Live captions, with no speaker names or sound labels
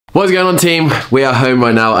What's going on, team? We are home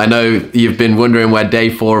right now. I know you've been wondering where day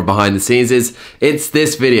 4 of behind the scenes is. It's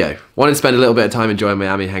this video. Wanted to spend a little bit of time enjoying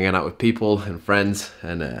Miami, hanging out with people and friends,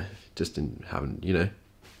 and just having, you know,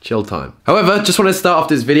 chill time. However, just want to start off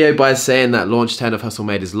this video by saying that launch 10 of Hustle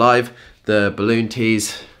Made is live. The balloon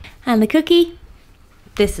tees. And the cookie.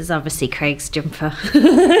 This is obviously Craig's jumper.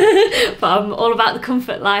 But I'm all about the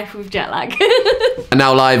comfort life with jet lag. And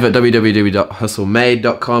now live at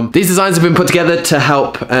www.hustlemade.com. These designs have been put together to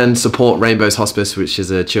help and support Rainbow's Hospice, which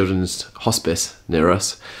is a children's hospice near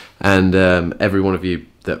us. And every one of you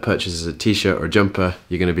that purchases a t-shirt or a jumper,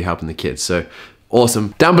 you're going to be helping the kids. So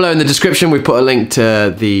awesome. Down below in the description, we've put a link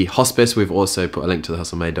to the hospice. We've also put a link to the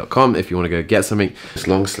hustlemade.com if you want to go get something. It's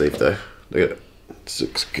long sleeve though. Look at it. It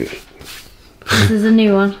looks good. This is a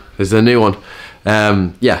new one. This is a new one.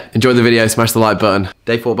 Yeah, enjoy the video, smash the like button.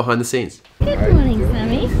 Day 4 behind the scenes. Good morning,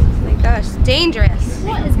 Sammy. Oh my gosh, dangerous.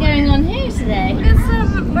 What is going on here today?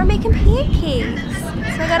 We're making pancakes.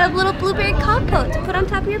 So I got a little blueberry compote to put on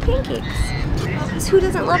top of your pancakes. Because who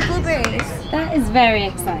doesn't love blueberries? That is very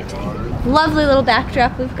exciting. Lovely little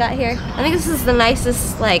backdrop we've got here. I think this is the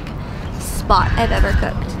nicest, like, spot I've ever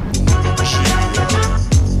cooked.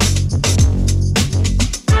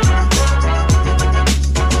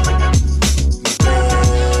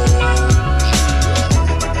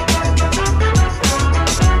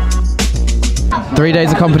 3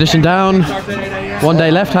 days of competition down, 1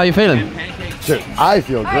 day left. How are you feeling? Dude, I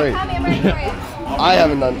feel great. I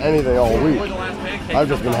haven't done anything all week. I've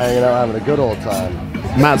just been hanging out, having a good old time.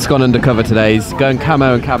 Matt's gone undercover today. He's going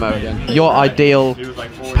camo and camo again. Your ideal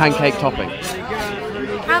pancake topping?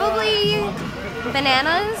 Probably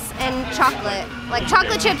bananas and chocolate. Like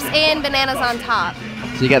chocolate chips and bananas on top.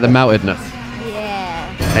 So you get the meltedness.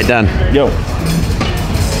 Yeah. Hey Dan. Yo.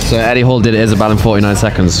 So Eddie Hall did Isabel in 49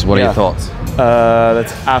 seconds. What are your thoughts?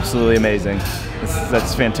 That's absolutely amazing.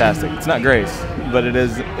 That's fantastic. It's not Grace, but it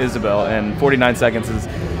is Isabel, and 49 seconds is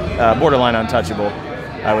borderline untouchable,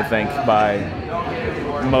 I would think, by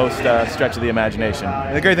most stretch of the imagination.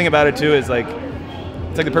 And the great thing about it too is like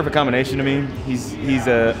it's like the perfect combination to me. He's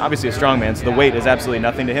obviously a strong man, so the weight is absolutely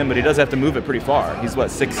nothing to him, but he does have to move it pretty far. He's what,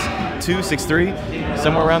 6'2", 6'3",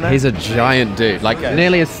 somewhere around there? He's a giant dude, like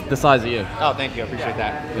nearly the size of you. Oh, thank you, I appreciate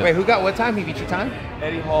that. Yeah. Wait, who got what time? He beat your time?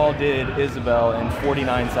 Eddie Hall did Isabel in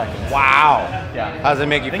 49 seconds. Wow. Yeah. How does it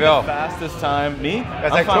make you feel? The fastest time, me?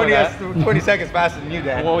 That's like 20 seconds faster than you,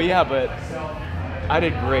 Dan. Well, yeah, but I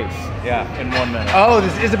did Grace. Yeah. In 1 minute. Oh,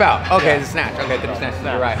 this is Isabel. Okay, the snatch. Okay, the snatch.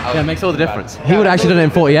 You're right. Yeah, it makes all the difference. He would have actually done it in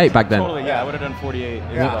 48 back then. Totally, yeah, I would have done 48.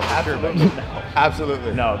 Yeah, absolutely.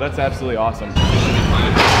 Absolutely. No, that's absolutely awesome.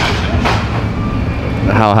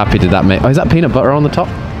 How happy did that make? Oh, is that peanut butter on the top?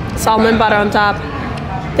 Salmon butter on top.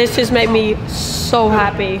 This just made me so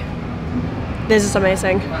happy. This is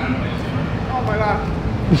amazing. Oh my god.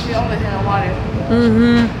 She only had a lot of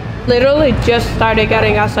Literally just started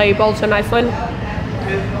getting acai bowls in Iceland.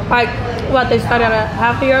 Like, what, they started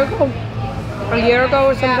half a year ago? A year ago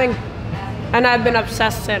or something? And I've been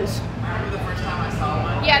obsessed since.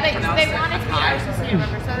 Yeah, they wanted to be ours this year,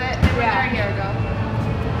 remember? So they were there a year ago.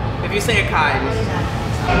 If you say a Kai,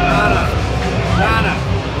 Donna.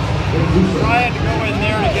 So I had to go in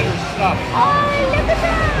there to get her stuff. Oh, look at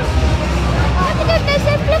that! Look at that,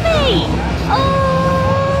 that's Flippy!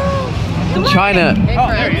 Oh! China. Oh,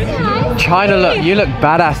 there he is. China, look, you look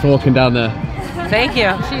badass walking down there. Thank you.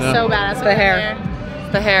 She's so badass with The hair.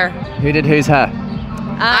 The hair. Who did whose hair?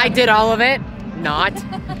 I did all of it. Not.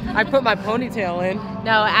 I put my ponytail in.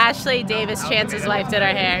 No, Ashley Davis, Chance's wife, did her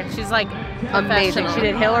hair. She's like Amazing. She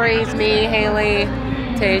did Hillary's, me, Haley,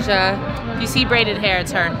 Tasia. If you see braided hair,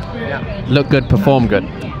 it's her. Yeah. Look good, perform good.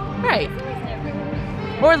 Right.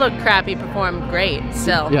 Or look crappy, perform great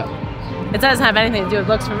still. Yeah. It doesn't have anything to do with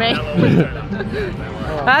looks for me.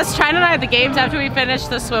 I was trying to at the games after we finished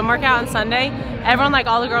the swim workout on Sunday. Everyone, like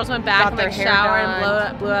all the girls went back and like shower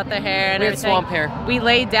and blew out their hair and everything. Swamp hair. We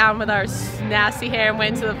laid down with our nasty hair and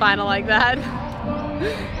went to the final like that.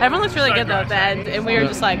 Everyone looks really good though at the end, and we were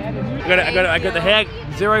just like. I got the hair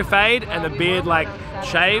zero fade and the beard like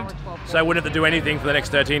shaved, so I wouldn't have to do anything for the next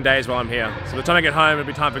 13 days while I'm here. So by the time I get home, it'll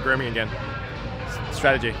be time for grooming again.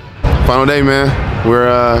 Strategy. Final day, man. We're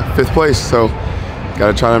 5th place, so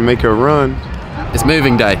gotta try to make a run. It's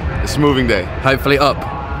moving day. It's moving day. Hopefully up.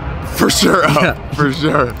 For sure up. For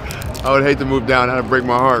sure. I would hate to move down. That'd break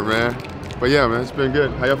my heart, man. But yeah, man, it's been good.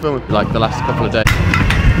 How y'all feeling? Like the last couple of days.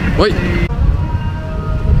 Wait.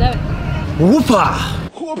 Whoopa!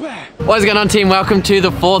 What is going on, team? Welcome to the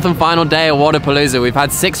 4th and final day of WODAPALOOZA. We've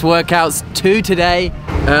had 6 workouts, 2 today.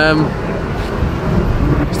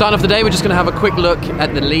 Starting off the day, we're just going to have a quick look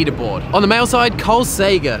at the leaderboard. On the male side, Cole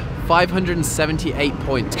Sager, 578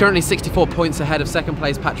 points. Currently 64 points ahead of second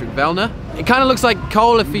place Patrick Vellner. It kind of looks like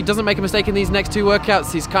Cole, if he doesn't make a mistake in these next 2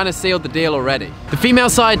 workouts, he's kind of sealed the deal already. The female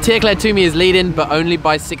side, Tia-Claire Toomey is leading, but only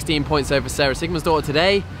by 16 points over Sarah Sigmundsdottir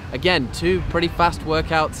today. Again, 2 pretty fast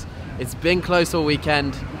workouts. It's been close all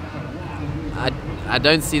weekend. I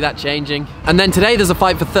don't see that changing. And then today there's a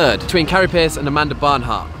fight for third between Carrie Pearce and Amanda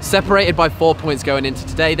Barnhart. Separated by 4 points going into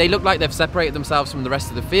today. They look like they've separated themselves from the rest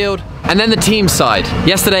of the field. And then the team side.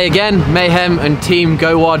 Yesterday again, Mayhem and Team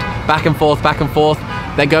GoWOD, back and forth, back and forth.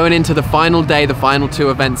 They're going into the final day, the final 2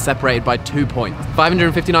 events separated by 2 points.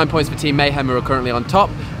 559 points for Team Mayhem, who are currently on top,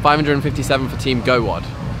 557 for Team GoWOD.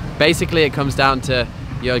 Basically, it comes down to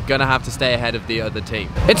you're gonna have to stay ahead of the other team.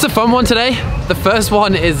 It's a fun one today. The first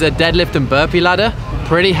one is a deadlift and burpee ladder,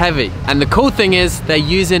 pretty heavy. And the cool thing is they're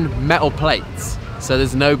using metal plates, so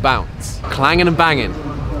there's no bounce. Clanging and banging.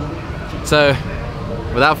 So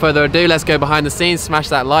without further ado, let's go behind the scenes, smash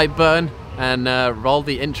that like button, and roll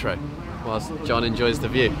the intro whilst John enjoys the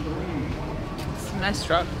view. It's a nice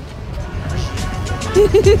truck.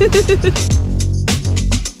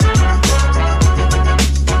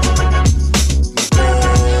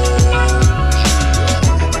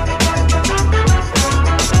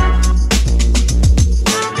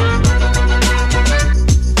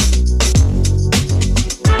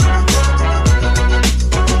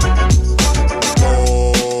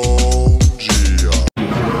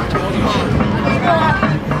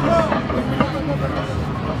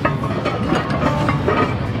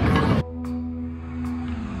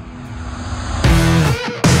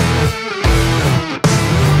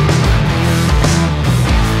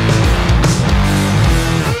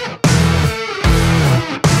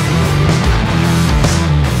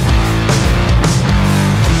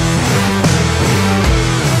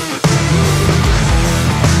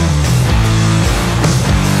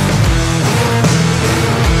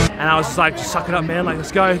 I was just like, just suck it up, man, like,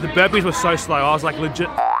 let's go. The burpees were so slow, I was like, legit.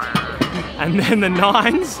 And then the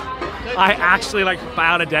 9s, I actually like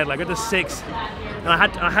failed a deadlift. I got to 6, and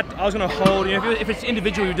I was gonna hold. You know, if it's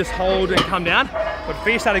individual, you just hold and come down. But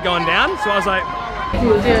feet started going down, so I was like,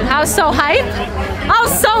 Dude, I was so hyped. I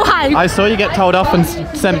was so hyped. I saw you get told off and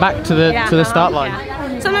sent back to the start line.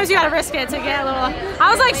 Yeah. Sometimes you gotta risk it to get a little. I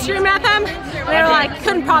was like screaming at them. They were like,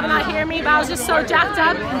 couldn't probably not hear me, but I was just so jacked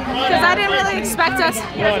up because I didn't really expect us.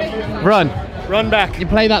 Run back. You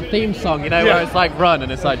play that theme song, you know, where it's like run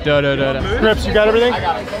and it's like da da da da. Grips, you got everything? I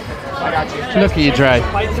got you. Look at you, Dre.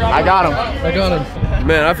 I got him. I got him.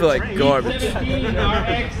 Man, I feel like garbage.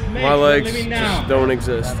 My legs just don't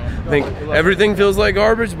exist. I think everything feels like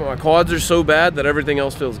garbage, but my quads are so bad that everything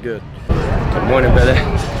else feels good. Good morning, brother.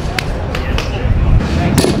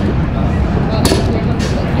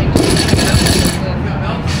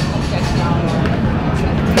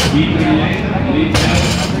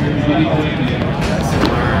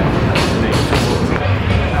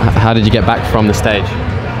 How did you get back from the stage?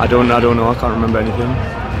 I don't know. I can't remember anything.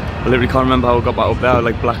 I literally can't remember how I got back up there. I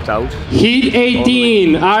like blacked out. Heat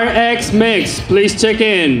 18 RX mix, please check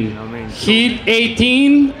in. Heat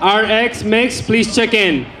 18 RX mix, please check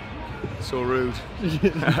in. So rude.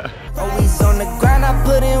 Always on the grind, I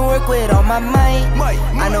put in work with all my might.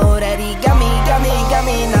 I know that he got me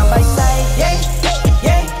now by sight. Yeah,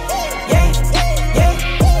 yeah, yeah, yeah, yeah,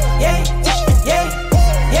 yeah, yeah,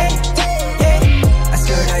 yeah. I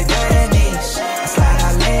skirt like bandies, I slide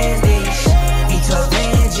out landies. V12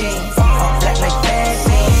 jeans, all black like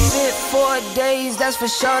panties. Fit 4 days, that's for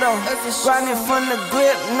sure though. Grinding from the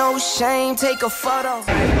grip, no shame, take a photo.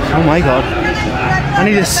 Oh my god. I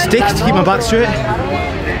need a stick to keep my back straight.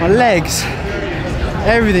 My legs,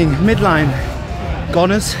 everything, midline,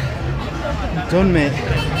 goners. Done, mate.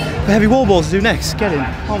 The heavy wall balls to do next. Get in.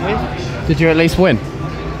 Can't wait. Did you at least win?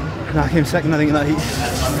 No, I came second, I think, in that heat.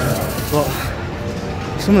 But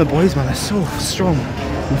some of the boys, man, they're so strong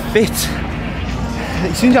and fit.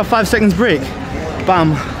 As soon as you have 5 seconds break,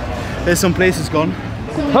 bam, there's some places gone.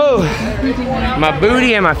 Oh, my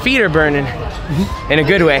booty and my feet are burning in a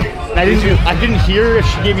good way. I didn't hear if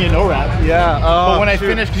she gave me a no wrap. Yeah. But when I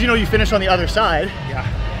finished, because you know you finish on the other side.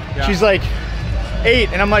 Yeah. She's like 8,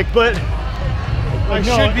 and I'm like, but I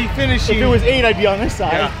should be finishing. If it was 8, I'd be on this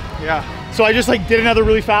side. Yeah. So I just like did another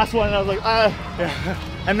really fast one, and I was like, yeah.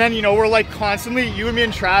 And then you know we're like constantly, you and me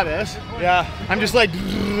and Travis. Yeah. I'm just like,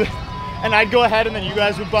 and I'd go ahead, and then you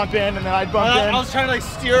guys would bump in, and then I'd bump in. I was trying to like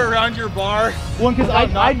steer around your bar. One, because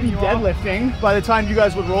I'd be deadlifting by the time you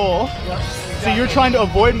guys would roll. So you're trying to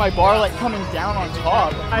avoid my bar like coming down on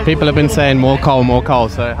top. People have been saying more coal,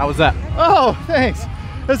 so how was that? Oh, thanks.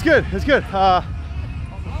 That's good, that's good.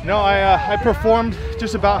 No, I performed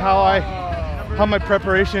just about how I how my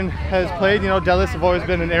preparation has played. You know, deadlifts have always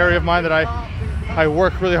been an area of mine that I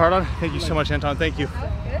work really hard on. Thank you so much, Anton. Thank you.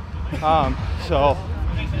 So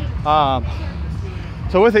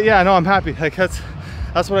with it, yeah, no, I'm happy. Like that's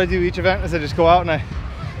what I do each event is I just go out and I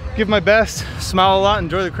give my best, smile a lot,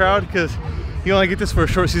 enjoy the crowd, because you only get this for a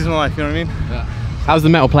short season of life, you know what I mean? Yeah. How's the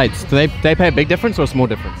metal plates? Do they pay a big difference or a small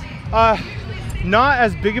difference? Not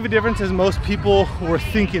as big of a difference as most people were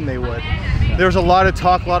thinking they would. There was a lot of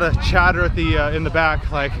talk, a lot of chatter at the in the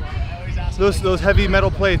back, like those heavy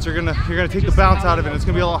metal plates are you're gonna take the bounce out of it, and it's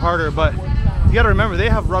gonna be a lot harder, but you gotta remember they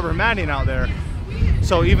have rubber matting out there.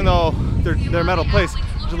 So even though they're metal plates,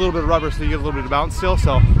 there's a little bit of rubber, so you get a little bit of bounce still,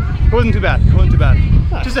 so it wasn't too bad,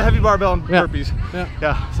 Just a heavy barbell and burpees.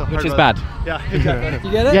 Yeah, so which is bad. Yeah, exactly.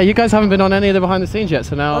 You get it? Yeah, you guys haven't been on any of the behind the scenes yet,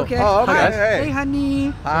 so now... Okay. Oh, okay. Hi. Hey,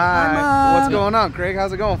 honey. Hi. What's going on, Craig?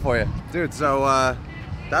 How's it going for you? Dude, so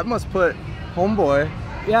that must put Homeboy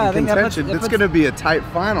in contention. It's going to be a tight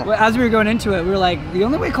final. Well, as we were going into it, we were like, the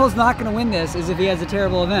only way Cole's not going to win this is if he has a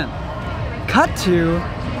terrible event. Cut to...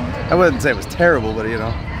 I wouldn't say it was terrible, but you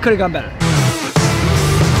know. Could have gone better.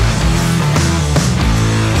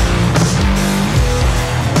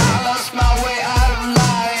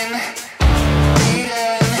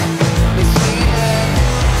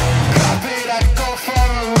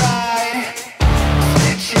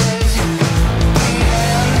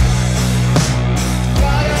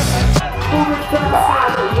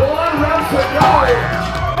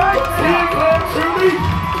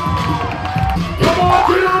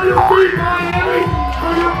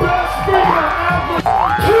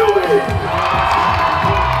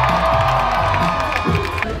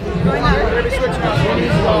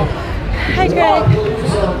 Hi, Greg.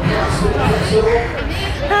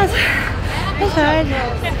 That's hard.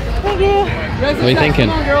 Thank you. What are you thinking?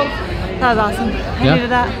 That was awesome. I Yeah?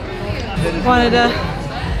 needed that. Wanted to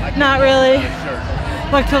not really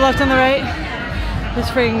look to the left and the right.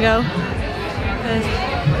 Just friggin' go.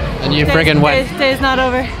 And you friggin' went. Day's not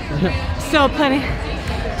over. Still plenty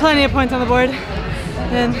of points on the board.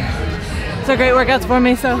 And it's a great workouts for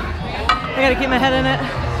me, so I gotta keep my head in it.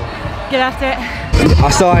 Get after it.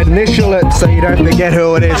 So I initial it so you don't forget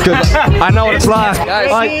who it is, because I know what it's like. Guys,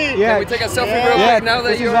 yeah. can we take a selfie real quick now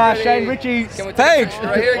that you're this is Shane Ritchie's page.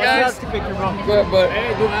 Right here, guys. But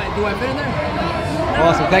hey, do I fit in there?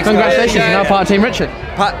 Awesome, thanks. Congratulations, you're now part of Team Richard.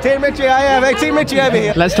 Team Richie, I am. Hey, Team Richie over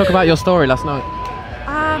here. Let's talk about your story last night.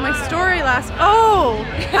 My story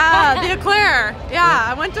the eclair. Yeah,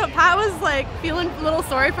 I went to, Pat was like feeling a little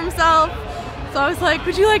sorry for himself. So I was like,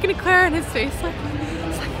 would you like an eclair? And his face like,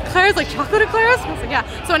 eclairs, like chocolate eclairs? I was like,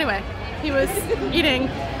 yeah. So anyway, he was eating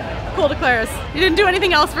cold eclairs. He didn't do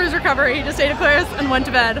anything else for his recovery. He just ate eclairs and went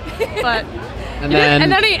to bed. But and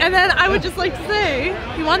then I would just like to say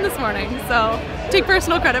he won this morning. So take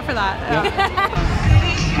personal credit for that.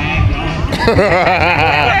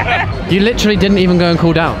 You literally didn't even go and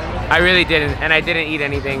cool down. I really didn't, and I didn't eat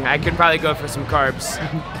anything. I could probably go for some carbs.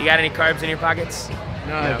 You got any carbs in your pockets?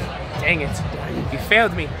 No. Dang it. You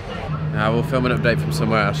failed me. Now we'll film an update from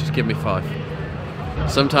somewhere else. Just give me 5.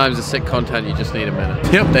 Sometimes the sick content, you just need a minute.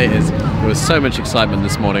 The update is, there was so much excitement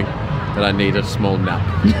this morning that I need a small nap.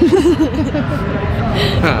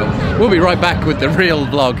 We'll be right back with the real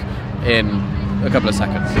vlog in a couple of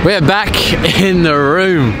seconds. We're back in the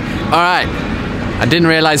room. All right. I didn't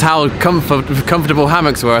realize how comfortable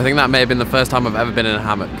hammocks were. I think that may have been the first time I've ever been in a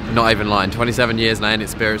hammock. Not even lying. 27 years and I ain't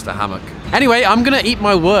experienced a hammock. Anyway, I'm gonna eat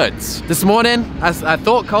my words. This morning, I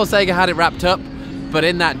thought Cole Sager had it wrapped up, but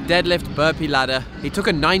in that deadlift burpee ladder, he took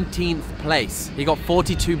a 19th place. He got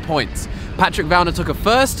 42 points. Patrick Vellner took a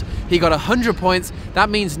first. He got 100 points.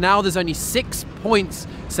 That means now there's only 6 points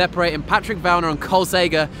separating Patrick Vellner and Cole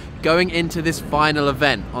Sager going into this final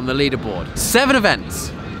event on the leaderboard. 7 events,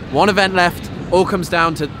 1 event left. All comes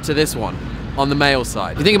down to this one on the male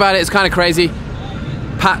side. If you think about it, it's kind of crazy.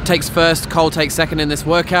 Pat takes first, Cole takes second in this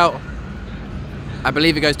workout. I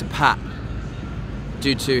believe it goes to Pat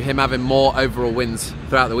due to him having more overall wins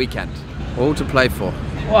throughout the weekend. All to play for.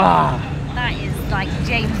 Wow. That is like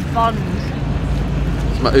James Bond.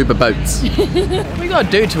 It's my Uber boats. What you gotta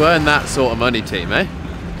do to earn that sort of money, team, eh?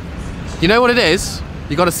 You know what it is?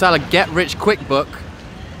 You gotta sell a get rich quick book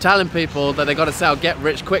telling people that they got to sell get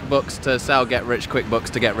rich quick books to sell get rich quick books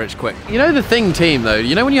to get rich quick. You know the thing, team, though,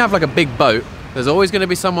 you know when you have like a big boat, there's always going to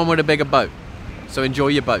be someone with a bigger boat. So enjoy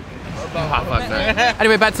your boat.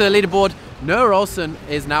 Anyway, back to the leaderboard. Noah Olsen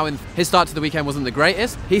is now in, his start to the weekend wasn't the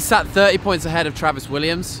greatest. He sat 30 points ahead of Travis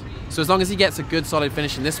Williams. So as long as he gets a good solid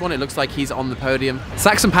finish in this one, it looks like he's on the podium.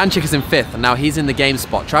 Saxon Panchik is in 5th and now he's in the game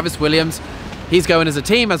spot. Travis Williams, He's going as a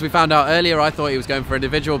team, as we found out earlier. I thought he was going for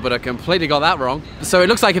individual, but I completely got that wrong. So it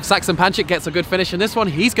looks like if Saxon Panchik gets a good finish in this one,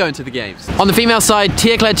 he's going to the games. On the female side,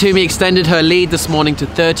 Tia-Claire Toomey extended her lead this morning to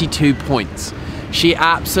 32 points. She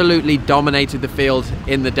absolutely dominated the field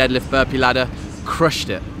in the deadlift burpee ladder, crushed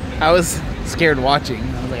it. I was scared watching.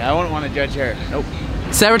 I was like, I wouldn't want to judge her. Nope.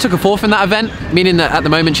 Sarah took a 4th in that event, meaning that at the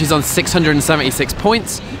moment she's on 676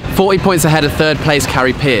 points, 40 points ahead of 3rd place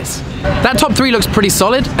Carrie Pierce. That top 3 looks pretty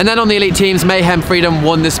solid. And then on the elite teams, Mayhem Freedom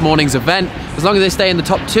won this morning's event. As long as they stay in the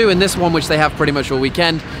top 2 in this one, which they have pretty much all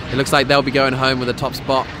weekend, it looks like they'll be going home with a top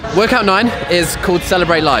spot. Workout 9 is called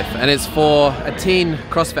Celebrate Life, and it's for a teen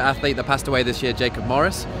CrossFit athlete that passed away this year, Jacob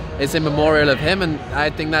Morris. It's in memorial of him, and I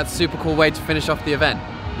think that's a super cool way to finish off the event,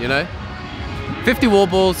 you know? 50 wall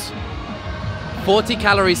balls, 40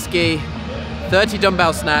 calorie ski, 30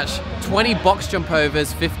 dumbbell snatch, 20 box jump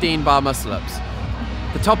overs, 15 bar muscle ups.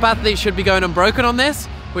 The top athlete should be going unbroken on this,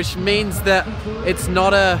 which means that it's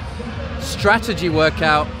not a strategy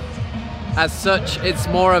workout as such, it's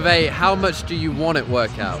more of a how much do you want it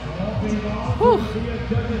workout. Whew.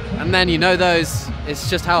 And then you know those, it's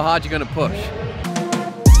just how hard you're gonna push.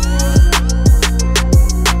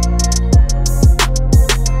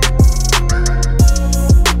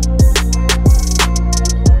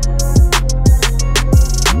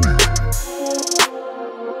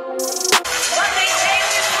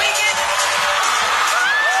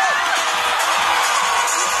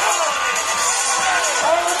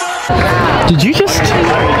 Did you just...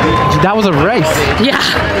 That was a race?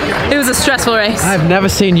 Yeah, it was a stressful race. I've never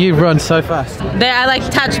seen you run so fast. I like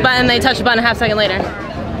touch the button, they touch the button a half second later. You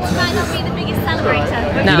might not be the biggest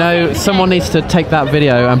celebrator. No. You know, someone needs to take that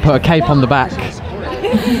video and put a cape on the back.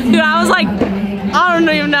 Dude, I was like, I don't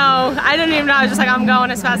even know. I didn't even know. I was just like, I'm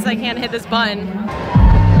going as fast as I can to hit this button.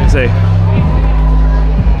 Let's see.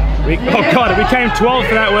 Oh God, we came 12th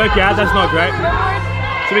for that workout. That's not great.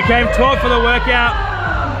 So we came 12th for the workout.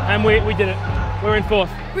 And we did it. We're in 4th.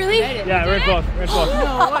 Really? Yeah, we're in 4th. We're in 4th.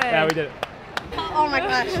 No way. Yeah, we did it. Oh my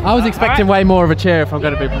gosh. I was expecting way more of a cheer if I'm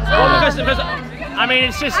going to be honest. I mean,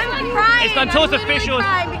 it's just, I'm crying. it's until it's official.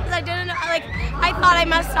 I'm because I didn't know, like, I thought I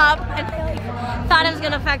messed up and I thought it was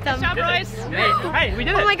going to affect them. Good job, boys. Hey, we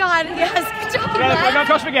did it. Oh my God, yes, good job. We're going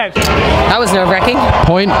to CrossFit Games. That was nerve-wracking.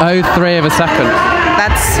 0.03 of a second.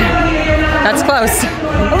 That's close.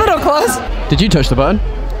 A little close. Did you touch the button?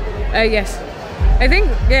 Yes. I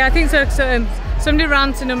think so. Somebody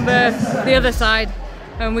ran to number the other side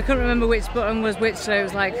and we couldn't remember which button was which, so it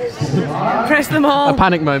was like, press them all. A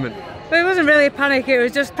panic moment. But it wasn't really a panic, it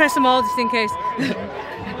was just press them all just in case.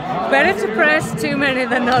 Better to press too many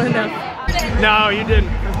than not enough. No, you didn't.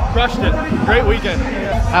 Crushed it. Great weekend.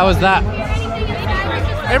 How was that?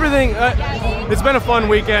 Everything, it's been a fun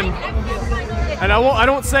weekend. And I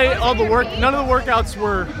don't say all the none of the workouts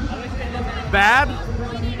were bad,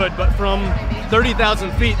 but from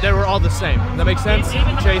 30,000 feet, they were all the same. That makes sense?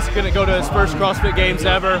 Chase gonna go to his first CrossFit Games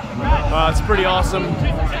ever. It's pretty awesome.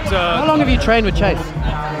 How long have you trained with Chase?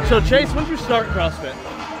 So Chase, when did you start CrossFit?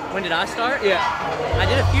 When did I start? Yeah. I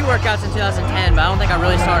did a few workouts in 2010, but I don't think I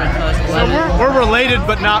really started until 2011. So we're related,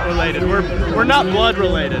 but not related. We're not blood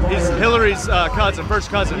related. He's Hillary's cousin, first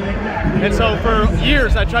cousin. And so for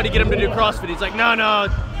years, I tried to get him to do CrossFit. He's like, no,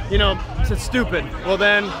 you know, it's stupid. Well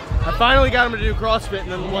then, I finally got him to do CrossFit,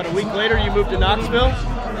 and then what, a week later you moved to Knoxville?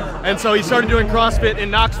 And so he started doing CrossFit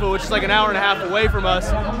in Knoxville, which is like an hour and a half away from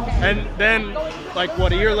us. And then, like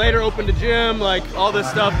what, a year later, opened a gym, like all this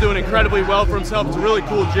stuff, doing incredibly well for himself. It's a really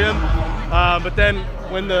cool gym. But then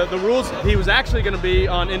when the rules, he was actually gonna be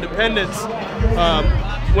on Independence.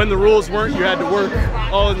 When the rules weren't, you had to work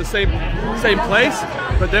all in the same place.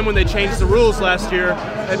 But then when they changed the rules last year,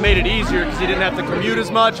 it made it easier because he didn't have to commute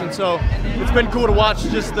as much. And so it's been cool to watch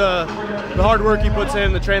just the hard work he puts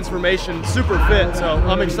in, the transformation, super fit. So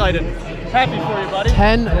I'm excited. Happy for you, buddy.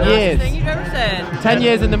 10 years. Thing you've ever said. 10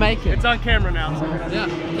 years in the making. It's on camera now. So. Yeah.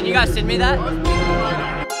 Can you guys send me that?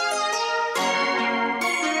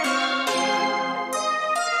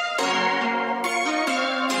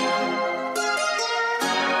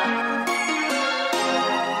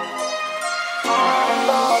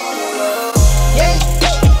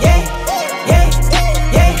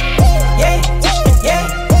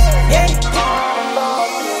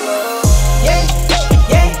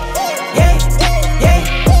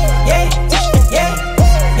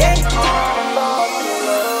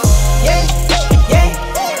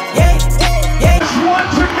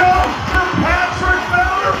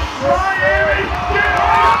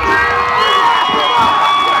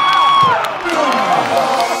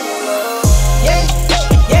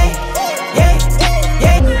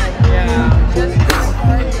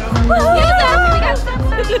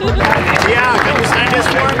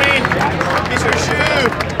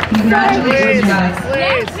 Congratulations, guys.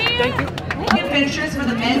 Thank you. Pictures for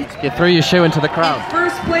the men. You threw your shoe into the crowd.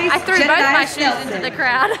 First place, I threw both my shoes into the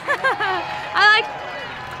crowd.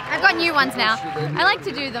 I've got new ones now. I like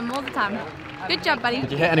to do them all the time. Good job, buddy.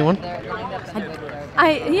 Did you hit anyone? Yeah,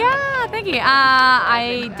 thank you.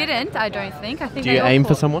 I didn't, I don't think. I think. Do you aim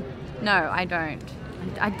for someone? No, I don't.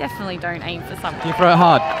 I definitely don't aim for someone. Do you throw it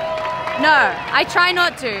hard? No, I try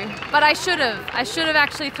not to, but I should have. I should have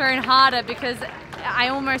actually thrown harder because I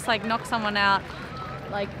almost like knocked someone out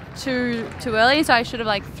like too early, so I should have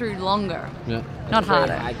like threw longer. Yeah. Not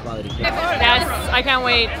harder. Yes, I can't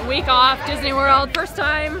wait. Week off, Disney World, first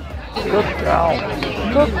time. Good girl.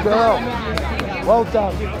 Good girl. Well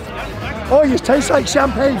done. Oh, you taste like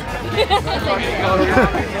champagne. How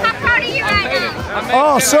proud are you right now?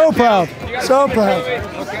 Oh, so proud. So proud.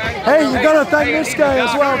 Hey, you gotta thank this guy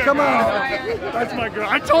as well. Come on. That's my girl.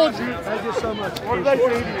 I told you. Thank you so much. What did I say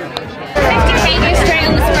to you? 50K go straight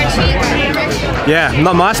on the spreadsheet. Yeah,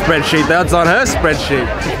 not my spreadsheet. That's on her spreadsheet.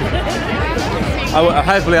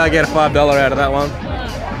 Hopefully I get a $5 out of that one.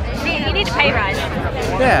 You need a pay rise.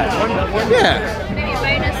 Yeah. Yeah. Maybe a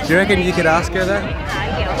bonus. Do you reckon you could ask her that?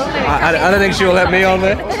 I don't think she'll let me on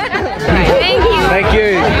there. Thank you. Thank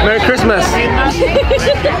you. Merry Christmas.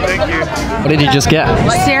 Thank you. What did you just get?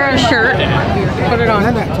 Sarah's shirt. Put it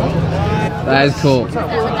on. That is cool.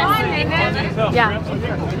 Yeah.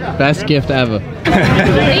 Best gift ever.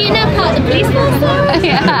 Are you now part of the police force though?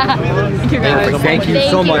 Yeah. Thank you guys. Thank you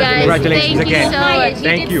so much. Guys. Congratulations Thank again. You so much.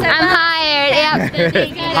 Thank you. I'm hired.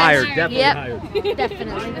 Yep. Hired, definitely yep. hired.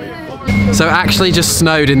 Definitely. So it actually just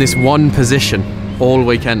snowed in this one position all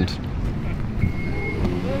weekend.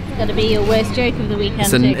 It's gotta be your worst joke of the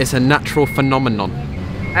weekend. It's a natural phenomenon.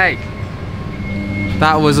 Hey.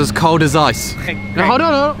 That was as cold as ice. No, hold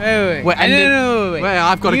on. Wait. Wait, No. Wait,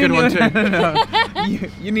 I've got a good one too. No.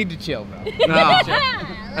 You need to chill, bro. No.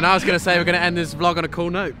 And I was going to say we're going to end this vlog on a cool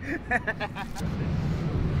note.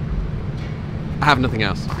 I have nothing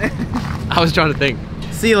else. I was trying to think.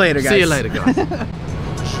 See you later, guys. See you later, guys.